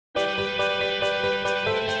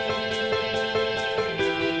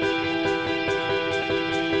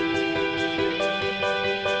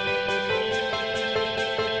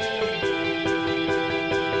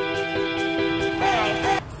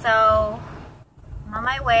on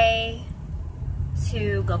my way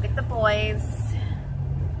to go get the boys.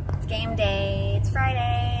 It's game day. It's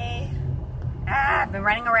Friday. I've been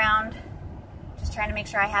running around just trying to make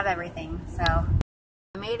sure I have everything. So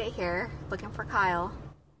I made it here looking for Kyle.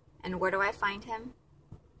 And where do I find him?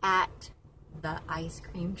 At the ice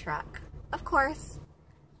cream truck. Of course.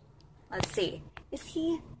 Let's see. Is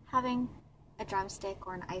he having a drumstick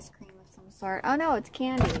or an ice cream of some sort? Oh no, it's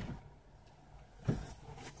candy.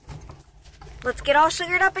 Let's get all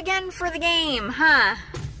sugared up again for the game, huh?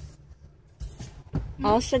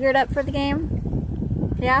 All sugared up for the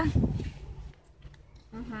game? Yeah?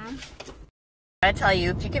 I tell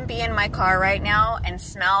you, if you can be in my car right now and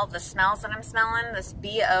smell the smells that I'm smelling, this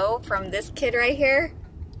BO from this kid right here.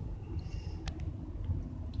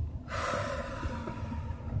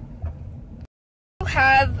 You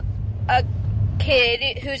have a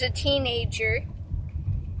kid who's a teenager.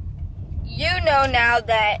 You know now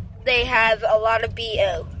that they have a lot of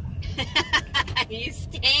BO. You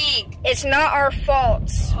stink. It's not our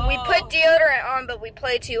fault. Oh. We put deodorant on, but we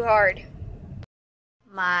play too hard.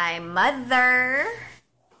 My mother,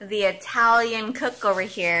 the Italian cook over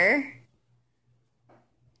here,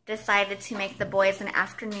 decided to make the boys an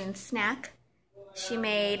afternoon snack. She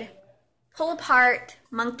made pull-apart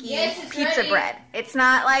monkey pizza bread. It's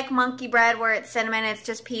not like monkey bread where it's cinnamon, it's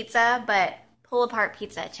just pizza, but pull-apart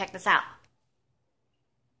pizza. Check this out.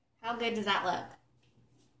 How good does that look?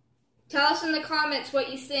 Tell us in the comments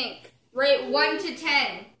what you think. Rate 1 to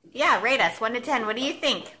 10. Yeah, rate us 1 to 10. What do you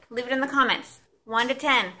think? Leave it in the comments. 1 to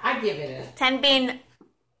 10. I give it a 10 being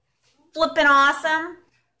flippin' awesome.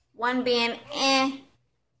 1 being eh.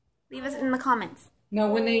 Leave us in the comments. No,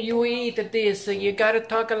 when you eat this, you gotta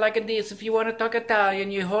talk like this. If you want to talk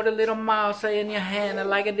Italian, you hold a little mouse in your hand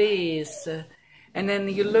like this. And then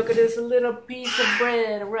you look at this little piece of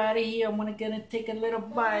bread right here. I'm gonna take a little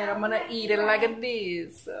bite. I'm gonna eat it like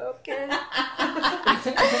this. Okay?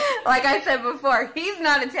 Like I said before, he's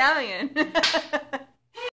not Italian. That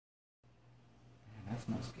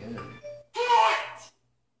smells good.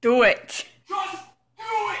 Do it.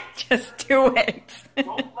 Just do it.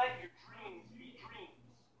 Don't let your dreams be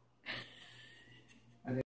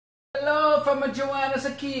dreams. Hello from Joanna's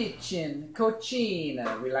Kitchen,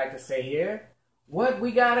 Cucina, we like to say here. What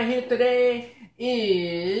we got here today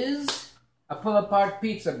is a pull-apart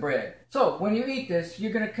pizza bread. So when you eat this,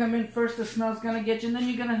 you're gonna come in first. The smell's gonna get you, and then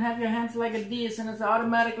you're gonna have your hands like this, and it's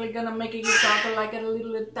automatically gonna make you talk like a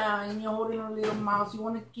little Italian. You're holding a little mouse. You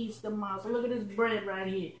wanna kiss the mouse. Look at this bread right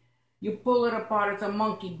here. You pull it apart. It's a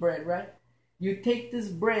monkey bread, right? You take this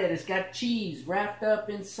bread, it's got cheese wrapped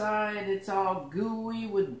up inside, it's all gooey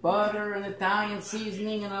with butter and Italian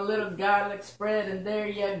seasoning and a little garlic spread, and there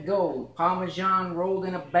you go. Parmesan rolled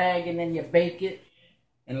in a bag, and then you bake it,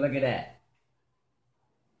 and look at that.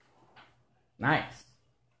 Nice.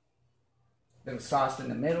 Little sauce in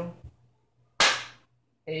the middle.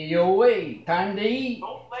 Hey, yo, way, time to eat.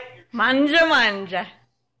 Manja, manja.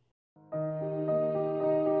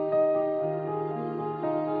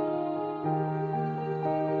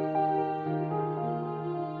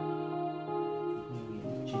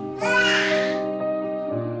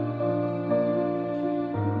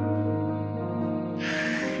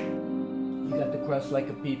 Like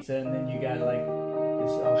a pizza, and then you got like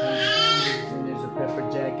this all kinds of cheese, and there's a pepper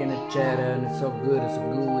jack and a cheddar, and it's so good, it's so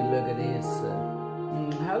gooey. Look at this.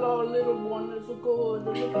 Hello, little one, it's so good.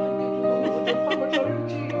 Look at the Parmesan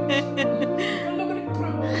cheese. Look at the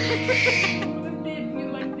crumb. Look at it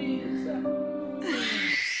like this.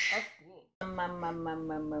 That's cool.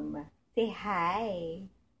 Mama. Say hi.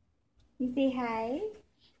 You say hi?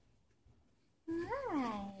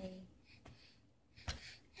 Hi.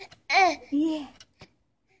 Yeah.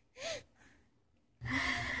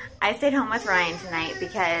 I stayed home with Ryan tonight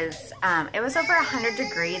because it was over 100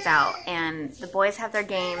 degrees out, and the boys have their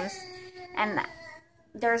games, and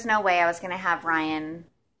there's no way I was going to have Ryan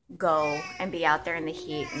go and be out there in the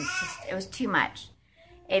heat, and it was too much.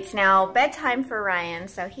 It's now bedtime for Ryan,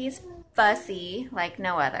 so he's fussy like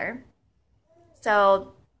no other.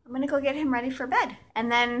 So I'm going to go get him ready for bed, and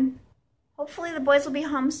then hopefully the boys will be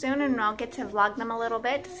home soon, and I'll get to vlog them a little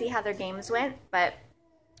bit to see how their games went, but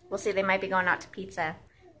we'll see. They might be going out to pizza,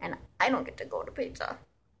 and I don't get to go to pizza.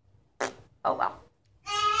 Oh, well.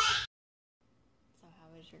 So how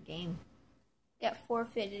was your game? Got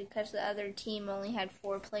forfeited because the other team only had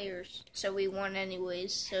 4 players, so we won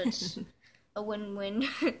anyways, so it's a win-win.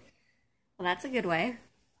 Well, that's a good way.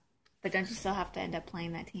 But don't you still have to end up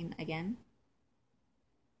playing that team again?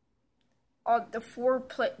 The four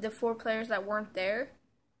players that weren't there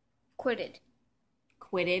quitted.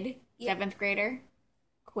 Quitted? Yeah. 7th grader?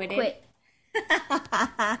 Quitted? Quit.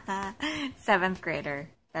 7th grader.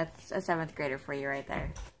 That's a 7th grader for you right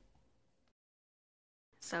there.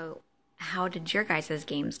 So, how did your guys'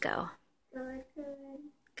 games go? Good.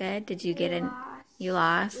 Good? Did you get in? You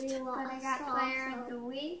lost? We lost. But I got player of the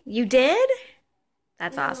week. You did?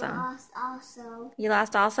 That's awesome. We lost also. You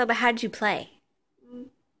lost also, but how did you play?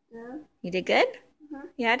 Good. You did good? Mhm.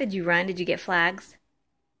 Yeah, did you run? Did you get flags?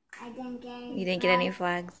 I didn't get any. You didn't get any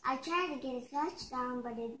flags? I tried to get a touchdown,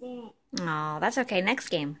 but it didn't. Oh, that's okay. Next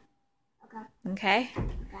game. Okay. Okay?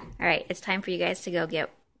 All right, it's time for you guys to go get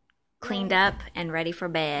cleaned up and ready for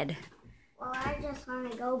bed. Well, I just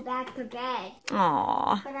want to go back to bed.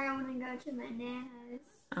 Aw. But I want to go to my nana's.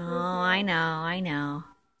 Oh, I know.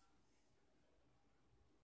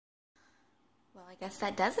 Well, I guess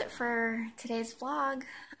that does it for today's vlog.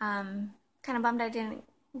 Kind of bummed I didn't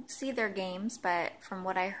see their games, but from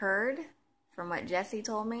what I heard, from what Jesse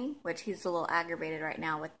told me, which he's a little aggravated right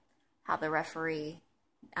now with how the referee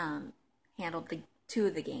handled the 2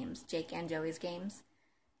 of the games, Jake and Joey's games.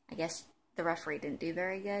 I guess the referee didn't do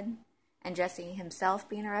very good. And Jesse himself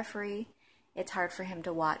being a referee, it's hard for him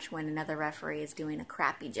to watch when another referee is doing a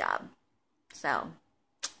crappy job. So,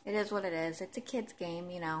 it is what it is. It's a kid's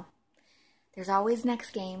game, you know. There's always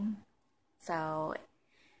next game. So,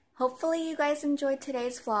 hopefully you guys enjoyed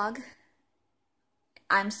today's vlog.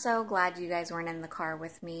 I'm so glad you guys weren't in the car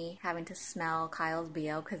with me having to smell Kyle's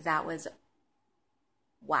BO, because that was,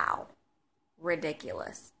 wow,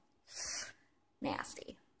 ridiculous.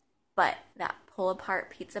 Nasty. But that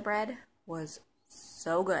pull-apart pizza bread was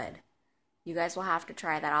so good. You guys will have to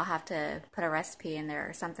try that. I'll have to put a recipe in there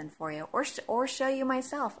or something for you. Or show you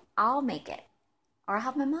myself. I'll make it. Or I'll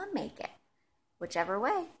have my mom make it. Whichever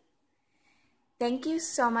way. Thank you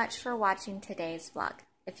so much for watching today's vlog.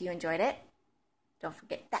 If you enjoyed it, don't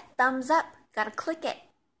forget that thumbs up. Gotta click it.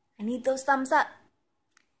 I need those thumbs up.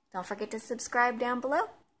 Don't forget to subscribe down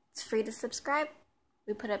below. It's free to subscribe.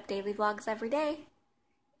 We put up daily vlogs every day.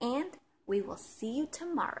 And we will see you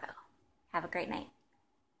tomorrow. Have a great night.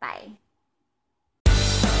 Bye.